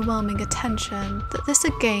the overwhelming attention that this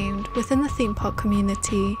had gained within the theme park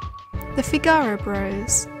community, the Figaro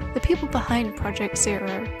Bros, the people behind Project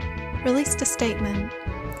Zero, released a statement,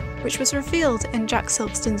 which was revealed in Jack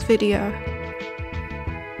Silkston's video.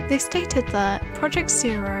 They stated that Project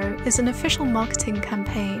Zero is an official marketing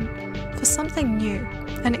campaign for something new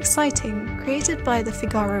and exciting created by the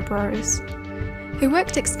Figaro Bros, who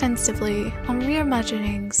worked extensively on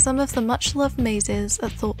reimagining some of the much-loved mazes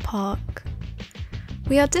at Thorpe Park.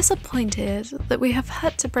 We are disappointed that we have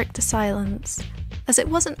had to break the silence, as it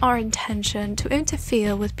wasn't our intention to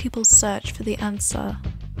interfere with people's search for the answer.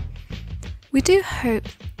 We do hope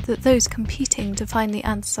that those competing to find the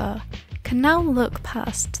answer can now look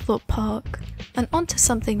past Thorpe Park and onto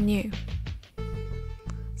something new.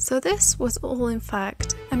 So this was all in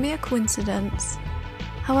fact a mere coincidence.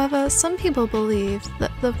 However, some people believe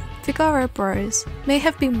that the Vigara Bros may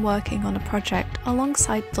have been working on a project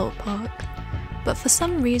alongside Thorpe Park, but for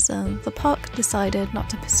some reason the park decided not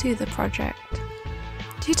to pursue the project.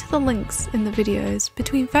 Due to the links in the videos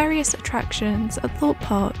between various attractions at Thorpe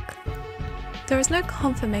Park, there is no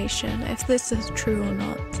confirmation if this is true or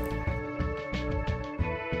not.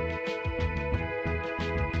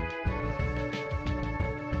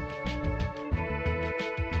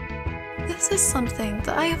 This is something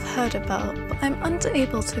that I have heard about, but I'm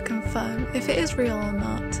unable to confirm if it is real or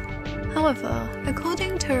not. However,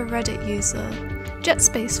 according to a Reddit user,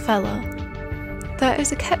 JetSpaceFella, there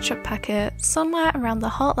is a ketchup packet somewhere around the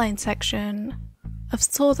Heartline section of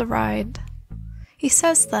Thor the Ride. He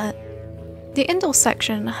says that the indoor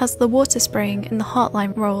section has the water spraying in the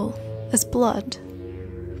Heartline roll as blood.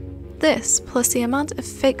 This, plus the amount of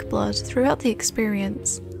fake blood throughout the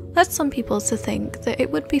experience, led some people to think that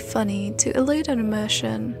it would be funny to elude an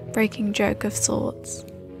immersion-breaking joke of sorts.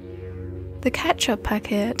 The ketchup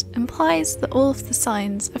packet implies that all of the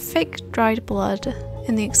signs of fake dried blood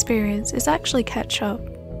in the experience is actually ketchup.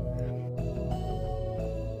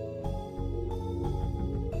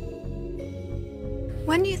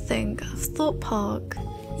 When you think of Thorpe Park,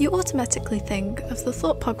 you automatically think of the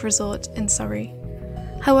Thorpe Park Resort in Surrey.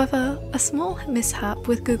 However, a small mishap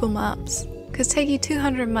with Google Maps could take you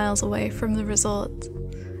 200 miles away from the resort,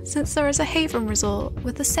 since there is a Haven resort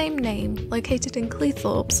with the same name located in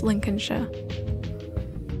Cleethorpes, Lincolnshire.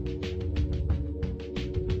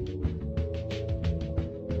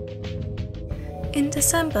 In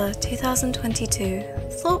December 2022,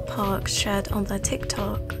 Thorpe Park shared on their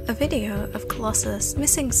TikTok a video of Colossus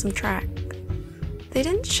missing some track. They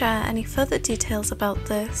didn't share any further details about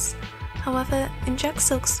this, however, in Jack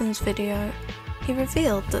Silkstone's video, he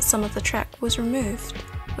revealed that some of the track was removed,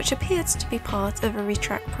 which appears to be part of a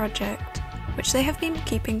retrack project, which they have been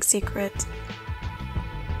keeping secret.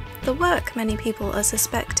 The work many people are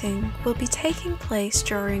suspecting will be taking place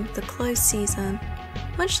during the closed season,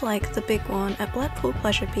 much like the big one at Blackpool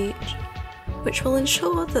Pleasure Beach, which will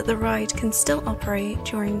ensure that the ride can still operate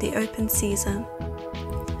during the open season,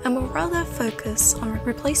 and will rather focus on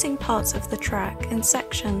replacing parts of the track in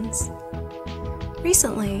sections.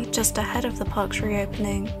 Recently, just ahead of the park's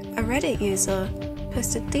reopening, a Reddit user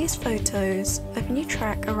posted these photos of new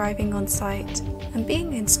track arriving on site and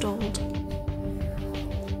being installed.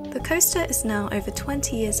 The coaster is now over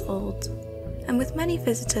 20 years old, and with many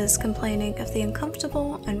visitors complaining of the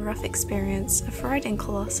uncomfortable and rough experience of riding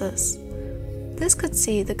Colossus, this could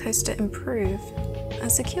see the coaster improve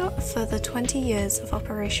and secure a further 20 years of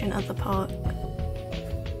operation at the park.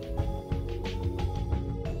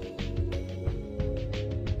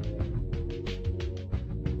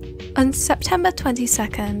 On September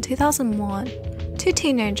 22, 2001, two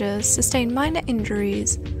teenagers sustained minor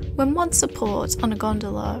injuries when one support on a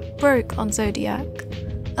gondola broke on Zodiac,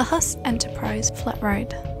 a Huss Enterprise flat ride.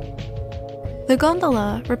 The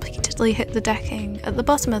gondola repeatedly hit the decking at the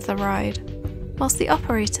bottom of the ride, whilst the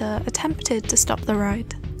operator attempted to stop the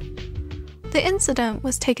ride. The incident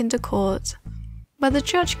was taken to court, where the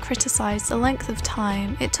judge criticised the length of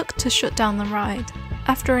time it took to shut down the ride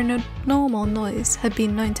after an abnormal noise had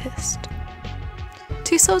been noticed.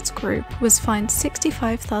 Two Swords Group was fined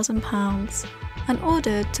 £65,000 and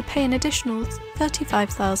ordered to pay an additional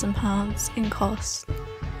 £35,000 in costs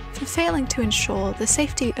for failing to ensure the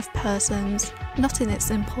safety of persons not in its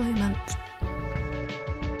employment.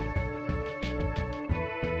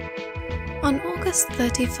 On August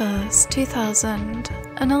 31st, 2000,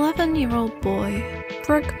 an 11-year-old boy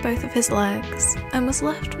broke both of his legs and was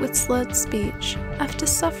left with slurred speech after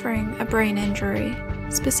suffering a brain injury,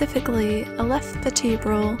 specifically a left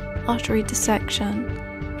vertebral artery dissection,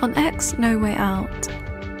 on X No Way Out.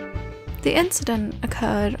 The incident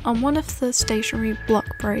occurred on one of the stationary block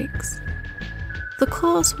brakes. The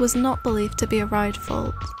cause was not believed to be a ride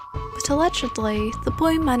fault, but allegedly the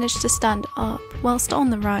boy managed to stand up whilst on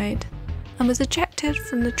the ride and was ejected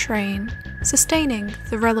from the train, sustaining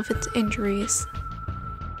the relevant injuries.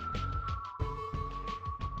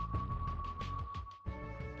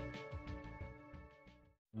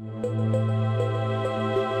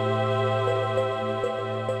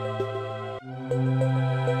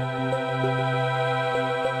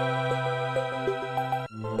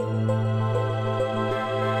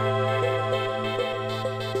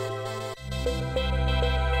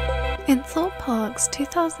 In Thorpe Park's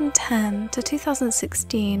 2010 to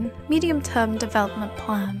 2016 medium-term development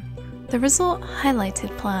plan, the resort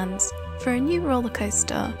highlighted plans for a new roller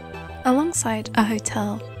coaster alongside a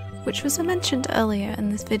hotel, which was mentioned earlier in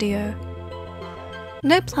this video.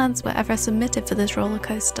 No plans were ever submitted for this roller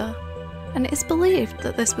coaster, and it is believed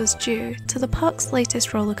that this was due to the park's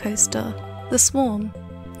latest roller coaster, the Swarm,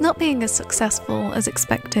 not being as successful as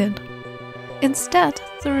expected. Instead,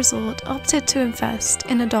 the resort opted to invest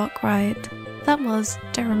in a dark ride, that was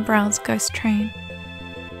Derren Brown's Ghost Train.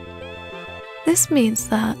 This means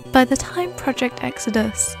that by the time Project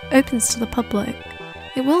Exodus opens to the public,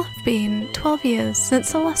 it will have been 12 years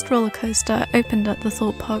since the last roller coaster opened at the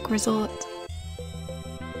Thorpe Park resort.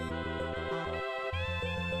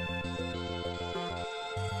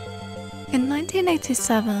 In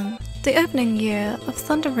 1987, the opening year of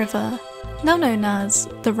Thunder River, now known as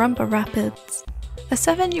the Rumba Rapids, a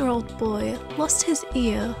 7-year-old boy lost his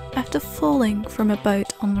ear after falling from a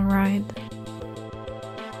boat on the ride.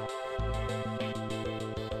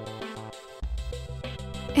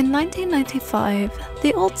 In 1995,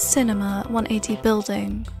 the old Cinema 180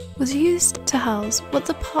 building was used to house what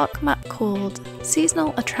the park map called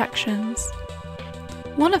seasonal attractions.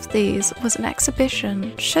 One of these was an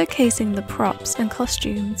exhibition showcasing the props and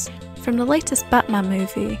costumes from the latest Batman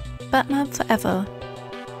movie, Batman Forever.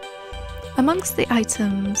 Amongst the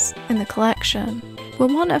items in the collection were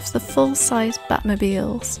one of the full-size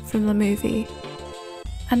Batmobiles from the movie,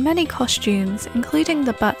 and many costumes including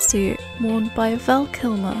the Batsuit worn by Val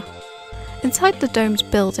Kilmer. Inside the domed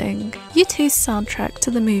building, U2's soundtrack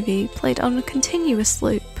to the movie played on a continuous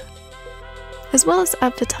loop. As well as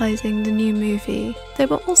advertising the new movie, they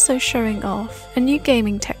were also showing off a new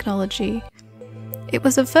gaming technology. It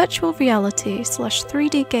was a virtual reality /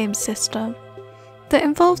 3D game system that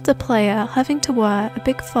involved the player having to wear a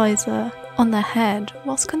big visor on their head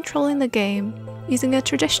whilst controlling the game using a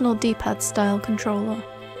traditional D-pad style controller.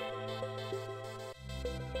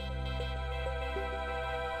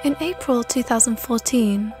 In April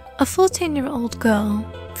 2014, a 14-year-old girl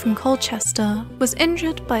from Colchester was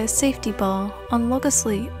injured by a safety bar on log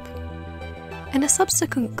asleep. In a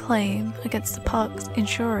subsequent claim against the park's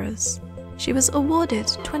insurers, she was awarded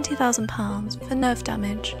 £20,000 for nerve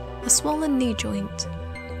damage, a swollen knee joint,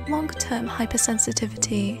 long-term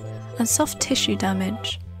hypersensitivity, and soft tissue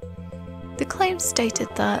damage. The claim stated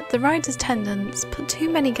that the ride attendants put too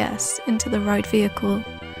many guests into the ride vehicle,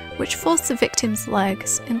 which forced the victim's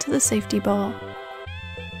legs into the safety bar.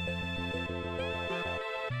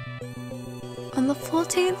 On the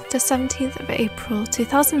 14th to 17th of April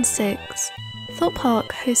 2006, Thorpe Park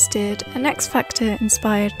hosted an X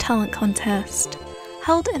Factor-inspired talent contest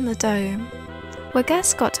held in the Dome, where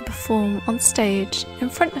guests got to perform on stage in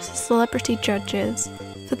front of the celebrity judges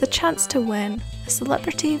for the chance to win a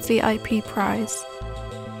celebrity VIP prize.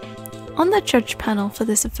 On the judge panel for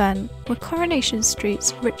this event were Coronation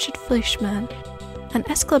Street's Richard Fleischman and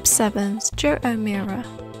S Club 7's Joe O'Meara.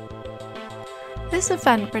 This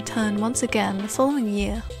event returned once again the following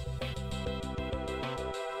year.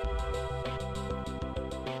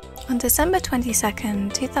 On December 22,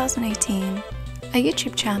 2018, a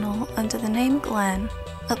YouTube channel under the name Glenn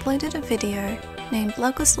uploaded a video named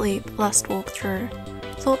Logos Leap Last Walkthrough,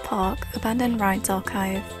 Thorpe Park Abandoned Rides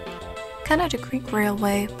Archive, Canada Creek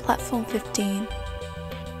Railway Platform 15.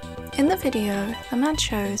 In the video, the man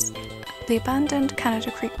shows the abandoned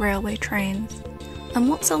Canada Creek Railway trains and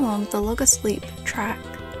walks along the Logos Leap track,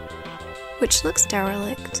 which looks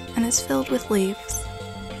derelict and is filled with leaves.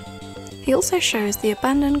 He also shows the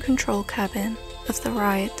abandoned control cabin of the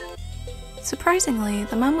ride. Surprisingly,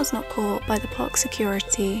 the man was not caught by the park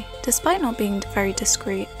security, despite not being very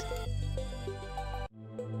discreet.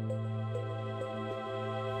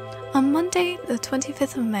 On Monday, the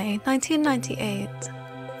 25th of May 1998,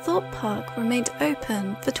 Thorpe Park remained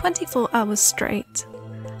open for 24 hours straight,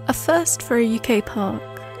 a first for a UK park.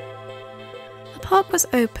 The park was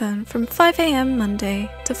open from 5 AM Monday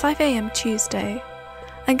to 5 AM Tuesday,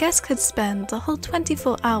 and guests could spend the whole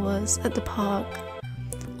 24 hours at the park,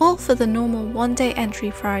 all for the normal one-day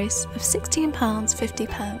entry price of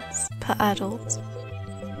 £16.50 per adult.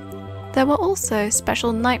 There were also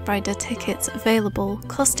special Night Rider tickets available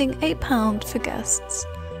costing £8 for guests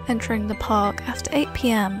entering the park after 8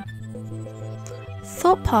 PM.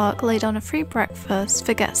 Thorpe Park laid on a free breakfast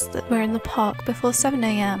for guests that were in the park before 7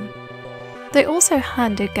 AM. They also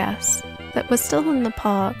handed guests that were still in the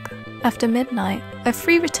park after midnight a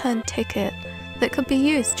free return ticket that could be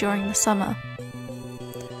used during the summer.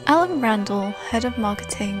 Alan Randall, head of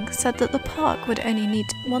marketing, said that the park would only need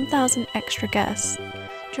 1,000 extra guests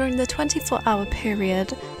during the 24-hour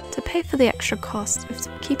period to pay for the extra cost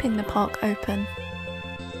of keeping the park open.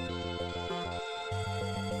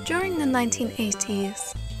 During the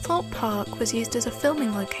 1980s, Thorpe Park was used as a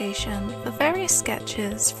filming location for various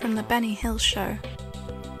sketches from the Benny Hill show.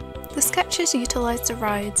 The sketches utilised the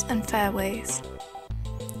rides and fairways.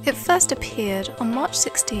 It first appeared on March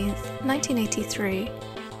 16, 1983,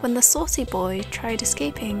 when the saucy boy tried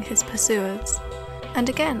escaping his pursuers, and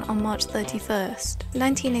again on March 31,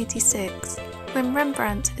 1986, when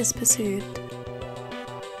Rembrandt is pursued.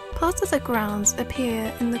 Parts of the grounds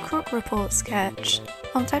appear in the Crook Report sketch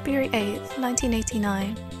on February 8,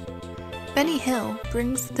 1989. Benny Hill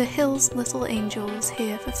brings the Hill's Little Angels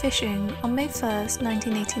here for fishing on May 1,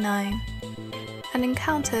 1989, and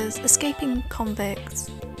encounters escaping convicts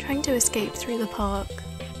trying to escape through the park.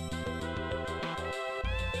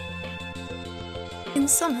 In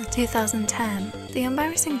summer 2010, the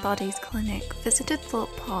Embarrassing Bodies Clinic visited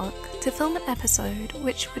Thorpe Park to film an episode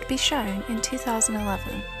which would be shown in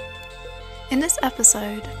 2011. In this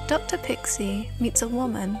episode, Dr. Pixie meets a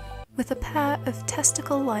woman with a pair of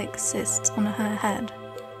testicle-like cysts on her head.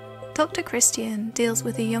 Dr. Christian deals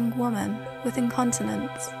with a young woman with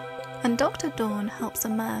incontinence, and Dr. Dawn helps a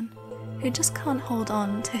man who just can't hold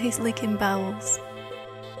on to his leaking bowels.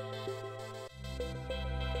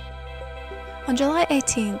 On July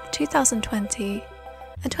 18, 2020,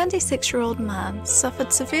 a 26-year-old man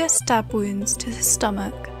suffered severe stab wounds to his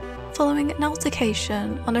stomach following an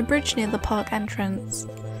altercation on a bridge near the park entrance,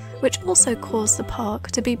 which also caused the park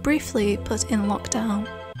to be briefly put in lockdown.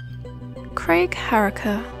 Craig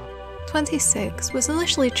Harriker, 26, was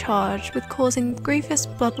initially charged with causing grievous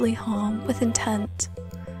bodily harm with intent,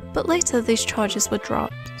 but later these charges were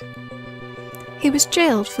dropped. He was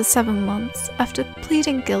jailed for 7 months after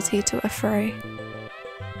pleading guilty to a fray.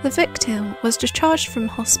 The victim was discharged from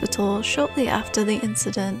hospital shortly after the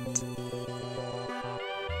incident.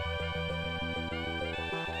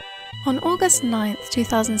 On August 9,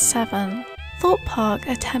 2007, Thorpe Park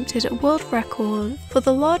attempted a world record for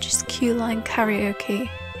the largest queue line karaoke.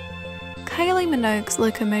 Kylie Minogue's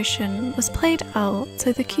locomotion was played out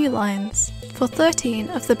to the queue lines for 13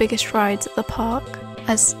 of the biggest rides at the park,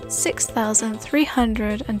 as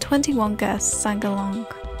 6,321 guests sang along.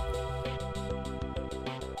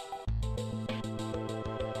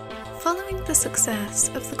 Following the success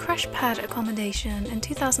of the crash pad accommodation in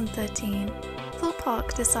 2013, Thorpe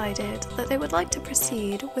Park decided that they would like to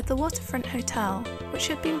proceed with the waterfront hotel, which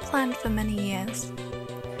had been planned for many years.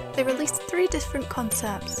 They released 3 different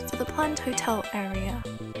concepts for the planned hotel area.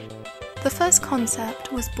 The first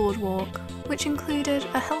concept was Boardwalk, which included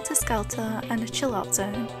a helter-skelter and a chill-out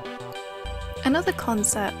zone. Another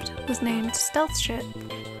concept was named Stealth Ship,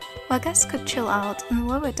 where guests could chill out on the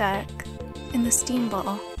lower deck in the steam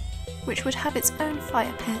bar, which would have its own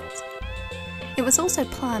fire pit. It was also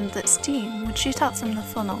planned that steam would shoot out from the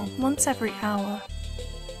funnel once every hour.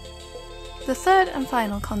 The third and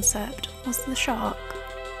final concept was the Shark,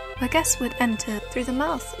 where guests would enter through the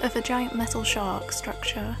mouth of a giant metal shark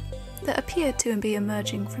structure that appeared to be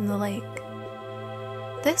emerging from the lake.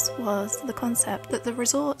 This was the concept that the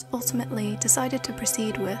resort ultimately decided to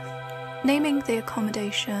proceed with, naming the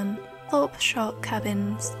accommodation Thorpe Shark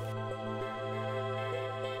Cabins.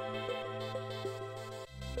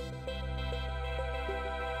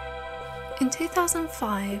 In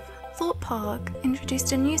 2005, Thorpe Park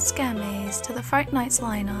introduced a new scare maze to the Fright Nights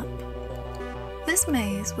lineup. This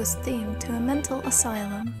maze was themed to a mental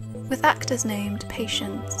asylum, with actors named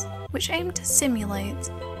Patients, which aimed to simulate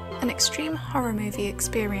an extreme horror movie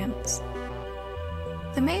experience.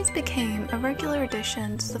 The maze became a regular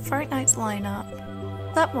addition to the Fright Nights lineup.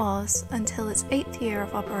 That was until its 8th year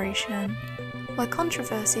of operation, where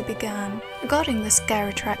controversy began regarding the scare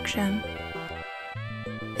attraction.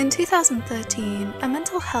 In 2013, a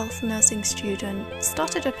mental health nursing student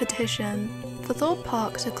started a petition for Thorpe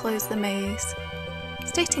Park to close the maze,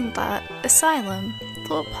 stating that Asylum,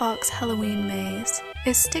 Thorpe Park's Halloween maze,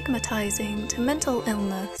 is stigmatizing to mental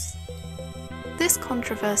illness. This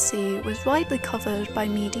controversy was widely covered by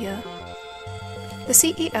media. The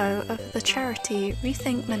CEO of the charity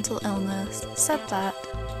Rethink Mental Illness said that,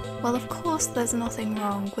 while of course there's nothing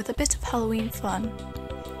wrong with a bit of Halloween fun,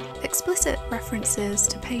 explicit references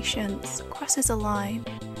to patients crosses a line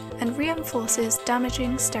and reinforces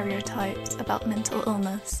damaging stereotypes about mental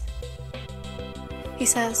illness. He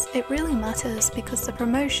says it really matters because the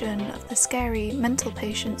promotion of the scary mental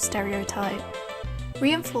patient stereotype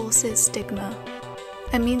reinforces stigma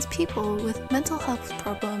and means people with mental health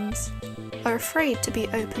problems are afraid to be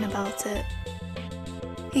open about it.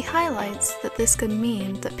 He highlights that this could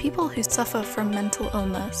mean that people who suffer from mental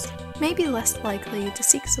illness may be less likely to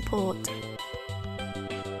seek support.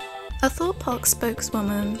 A Thorpe Park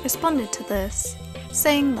spokeswoman responded to this,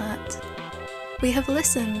 saying that, "We have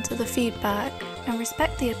listened to the feedback and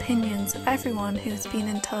respect the opinions of everyone who has been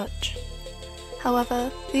in touch.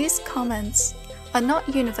 However, these comments are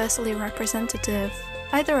not universally representative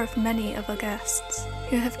either of many of our guests,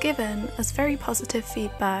 who have given us very positive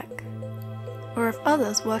feedback, or of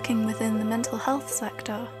others working within the mental health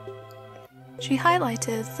sector. She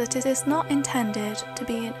highlighted that it is not intended to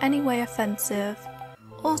be in any way offensive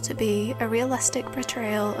or to be a realistic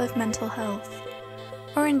portrayal of mental health,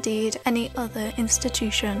 or indeed any other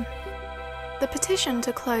institution. The petition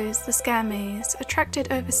to close the scare maze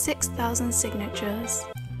attracted over 6,000 signatures,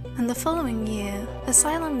 and the following year,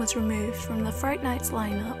 Asylum was removed from the Fright Nights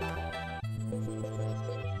lineup.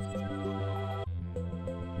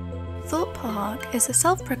 Thorpe Park is a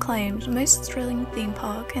self-proclaimed most thrilling theme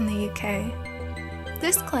park in the UK.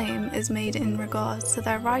 This claim is made in regards to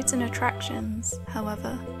their rides and attractions,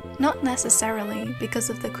 however, not necessarily because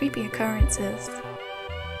of the creepy occurrences.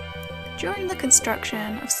 During the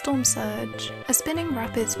construction of Storm Surge, a spinning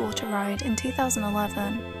rapids water ride in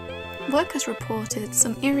 2011, workers reported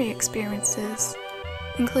some eerie experiences,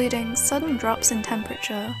 including sudden drops in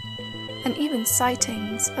temperature, and even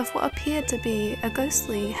sightings of what appeared to be a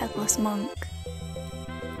ghostly headless monk.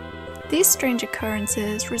 These strange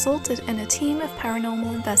occurrences resulted in a team of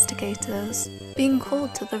paranormal investigators being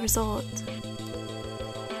called to the resort.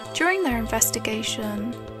 During their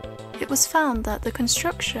investigation, it was found that the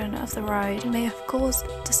construction of the ride may have caused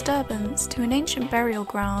disturbance to an ancient burial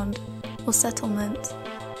ground or settlement,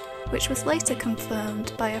 which was later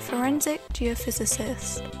confirmed by a forensic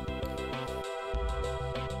geophysicist.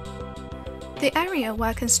 The area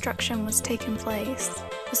where construction was taking place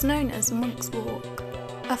was known as Monk's Walk,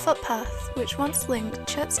 a footpath which once linked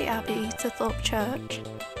Chertsey Abbey to Thorpe Church,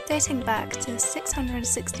 dating back to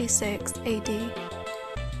 666 AD.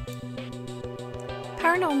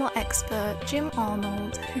 Paranormal expert Jim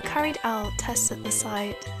Arnold, who carried out tests at the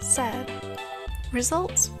site, said,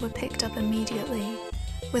 "Results were picked up immediately,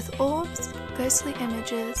 with orbs, ghostly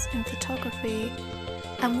images in photography,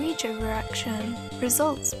 and Ouija reaction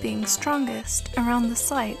results being strongest around the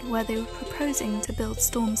site where they were proposing to build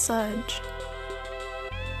Storm Surge.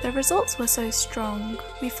 The results were so strong,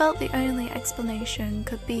 we felt the only explanation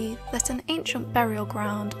could be that an ancient burial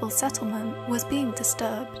ground or settlement was being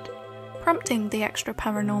disturbed, prompting the extra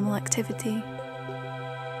paranormal activity."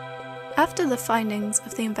 After the findings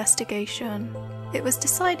of the investigation, it was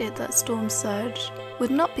decided that Storm Surge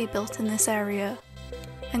would not be built in this area,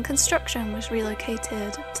 and construction was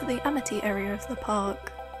relocated to the Amity area of the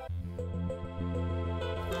park.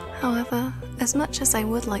 However, as much as I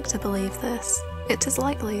would like to believe this, it is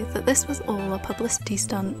likely that this was all a publicity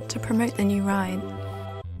stunt to promote the new ride.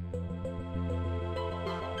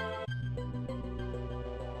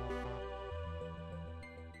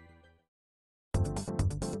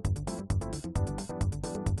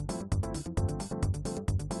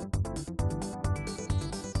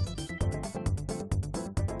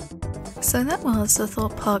 So that was the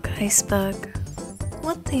Thorpe Park Iceberg.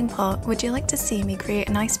 What theme park would you like to see me create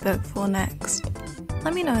an iceberg for next?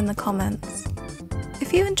 Let me know in the comments.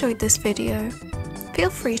 If you enjoyed this video, feel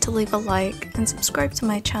free to leave a like and subscribe to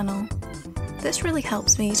my channel. This really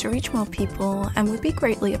helps me to reach more people and would be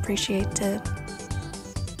greatly appreciated.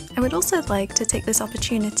 I would also like to take this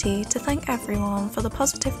opportunity to thank everyone for the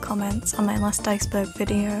positive comments on my last iceberg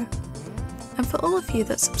video. And for all of you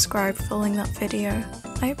that subscribed following that video,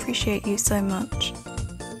 I appreciate you so much.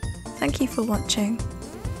 Thank you for watching.